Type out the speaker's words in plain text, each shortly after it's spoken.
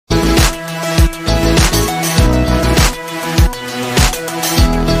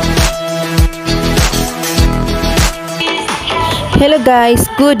Hello guys,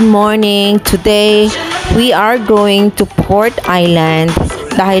 good morning. Today we are going to Port Island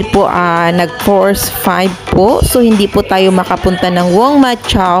dahil po nag-force 5 po. So hindi po tayo makapunta ng Wong Ma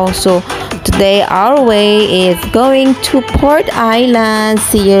Chao. So today our way is going to Port Island.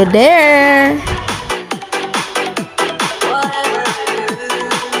 See you there.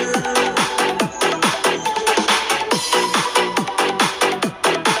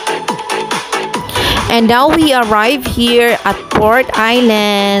 And now we arrive here at Port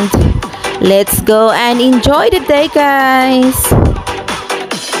Island. Let's go and enjoy the day, guys.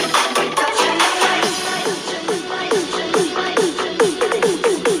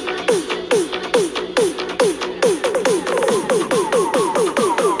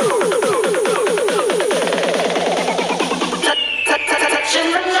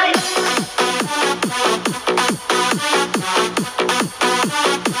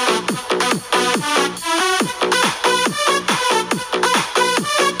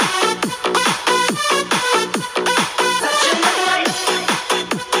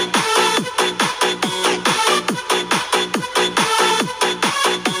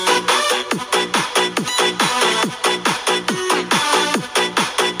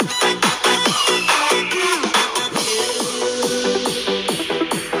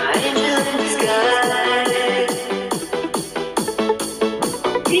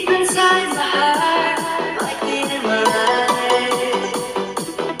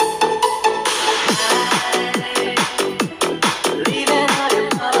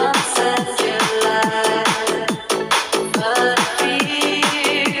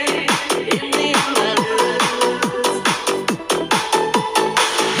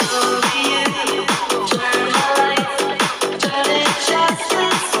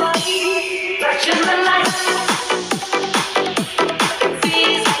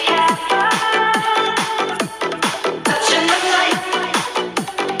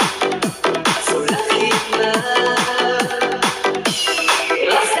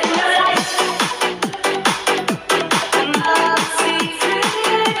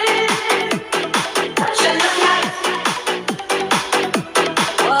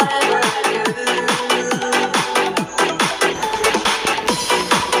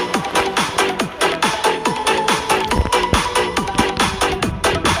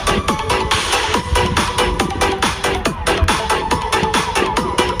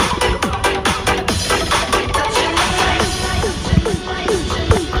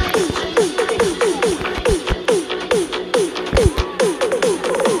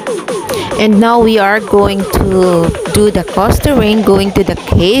 And now we are going to do the coastering, going to the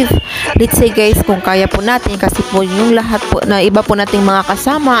cave. Let's say guys, kung kaya po natin, kasi po yung lahat po na iba po nating mga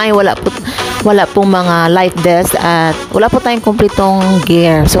kasama ay wala pong mga life vest at wala po tayong kompletong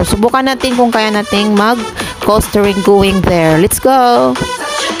gear. So subukan natin kung kaya nating mag-coastering going there. Let's go!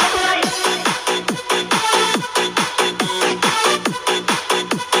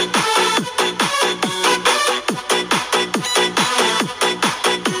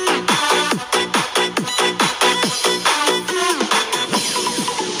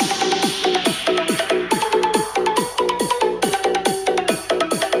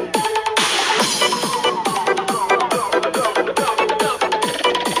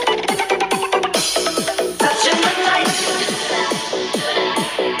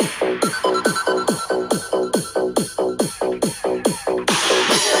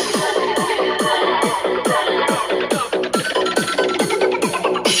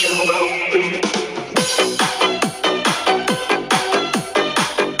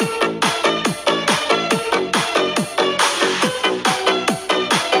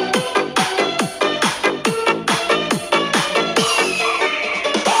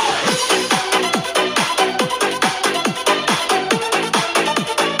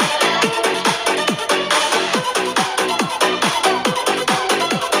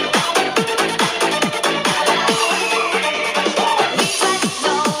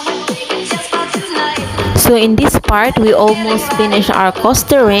 So in this part, we almost finished our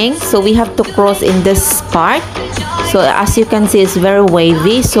coastering. So we have to cross in this part. So as you can see, it's very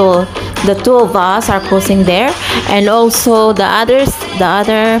wavy. So the two of us are crossing there, and also the other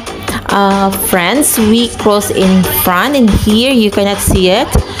friends, we cross in front. And here you cannot see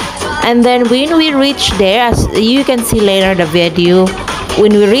it. And then when we reach there, as you can see later the video,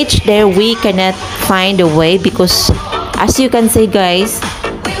 when we reach there, we cannot find a way because, as you can see, guys,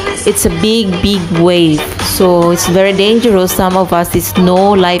 it's a big wave. So it's very dangerous. Some of us is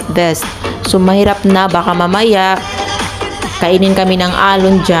no life vest. So mahirap na, baka mamaya kainin kami ng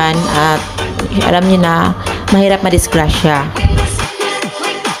alon dyan at alam niyo na mahirap madisgrasya.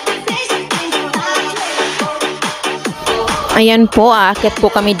 Ayan po, aakyat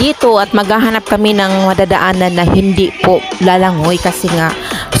po kami dito at maghahanap kami ng madadaanan na hindi po lalangoy kasi nga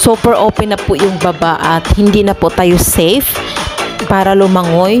super open na po yung baba at hindi na po tayo safe para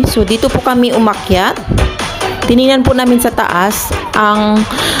lumangoy. So dito po kami umakyat. Tiningnan po namin sa taas.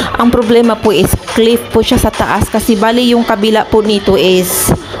 Ang problema po is cliff po siya sa taas kasi bali yung kabila po nito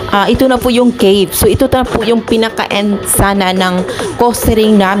is ito na po yung cave. So ito na po yung pinaka-end sana ng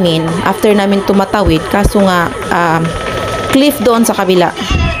coastering namin after namin tumatawid. Kaso nga cliff doon sa kabila.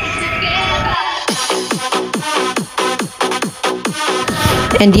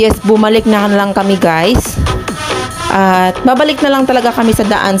 And yes, bumalik na lang kami guys. At babalik na lang talaga kami sa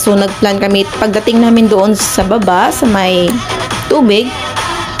daan. So nagplan kami pagdating namin doon sa baba sa may tubig.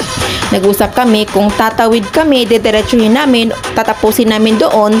 Nag-usap kami kung tatawid kami, didiretsuhin namin, tatapusin namin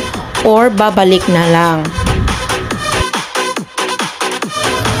doon or babalik na lang.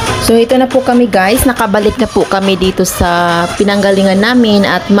 So ito na po kami guys, nakabalik na po kami dito sa pinanggalingan namin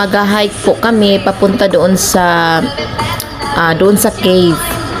at mag-hike po kami papunta doon sa cave.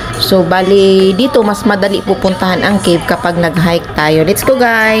 So bali dito mas madali pupuntahan ang cave kapag nag-hike tayo. Let's go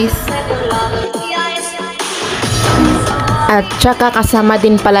guys! At saka kasama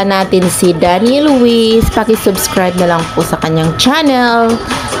din pala natin si Danny Luis. Paki-subscribe na lang po sa kanyang channel.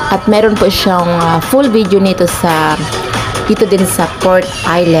 At meron po siyang full video nito dito din sa Port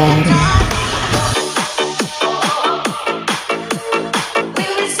Island.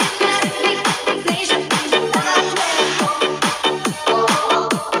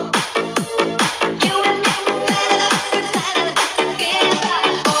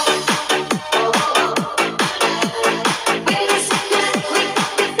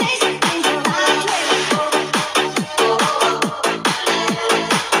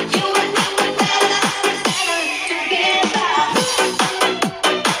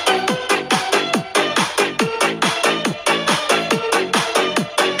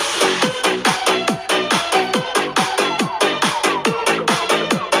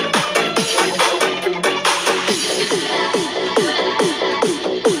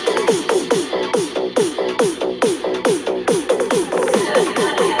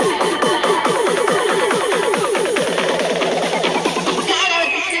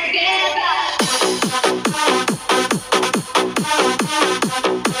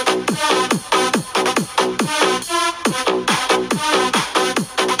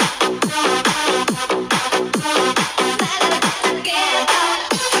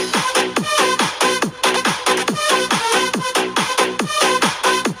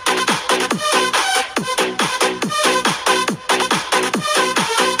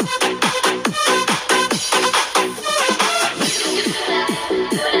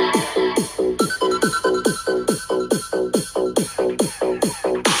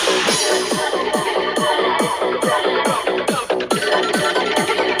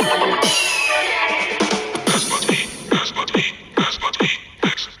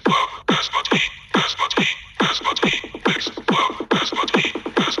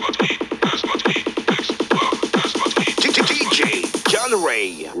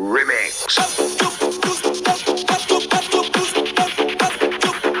 Remix.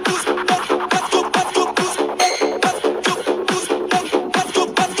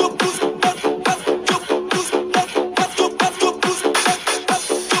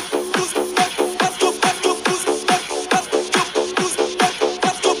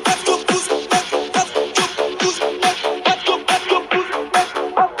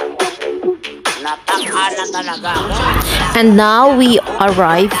 And now we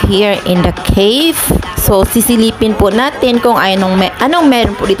arrive here in the cave. So sisilipin po natin kung anong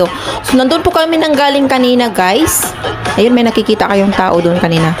meron po dito. So nandun po kami nang galing kanina guys. Ayun, may nakikita kayong tao doon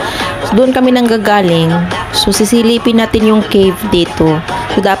kanina. So doon kami nang gagaling. So sisilipin natin yung cave dito.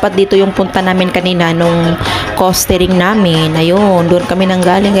 So dapat dito yung punta namin kanina nung coastering namin. Ayun, doon kami nang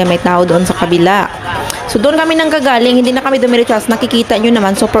galing kaya may tao doon sa kabila. So doon kami nang gagaling, hindi na kami dumiretso. Nakikita nyo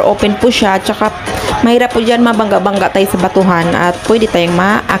naman, super open po siya. Tsaka mahirap po dyan mabangga-bangga tayo sa batuhan at pwede tayong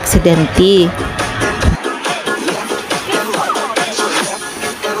ma-aksidente.